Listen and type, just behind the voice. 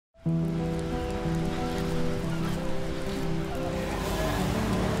Do you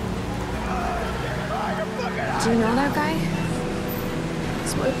know that guy?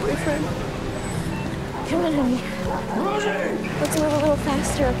 It's my boyfriend. Come on, honey. Rosie! Let's move a little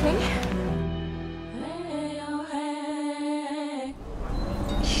faster, okay?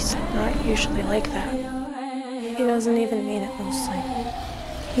 He's not usually like that. He doesn't even mean it mostly.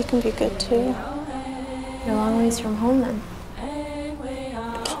 He can be good too. You're a long ways from home then.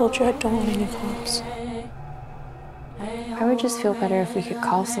 I told you I don't want any calls. I would just feel better if we could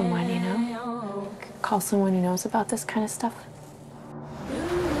call someone, you know? Call someone who knows about this kind of stuff.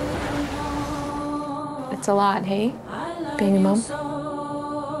 It's a lot, hey? Being a mom.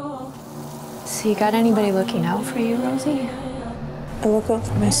 So you got anybody looking out for you, Rosie? I look out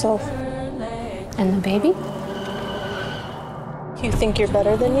for myself. And the baby? You think you're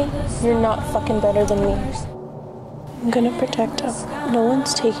better than me? You're not fucking better than me. I'm gonna protect him. No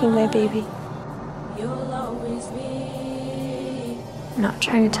one's taking my baby. I'm not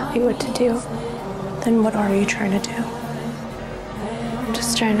trying to tell you what to do. Then what are you trying to do? I'm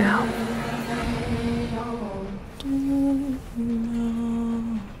just trying to help.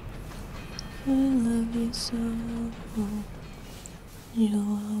 I love you so.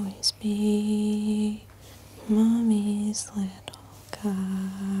 You'll always be Mommy's little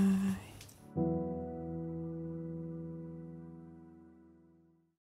guy.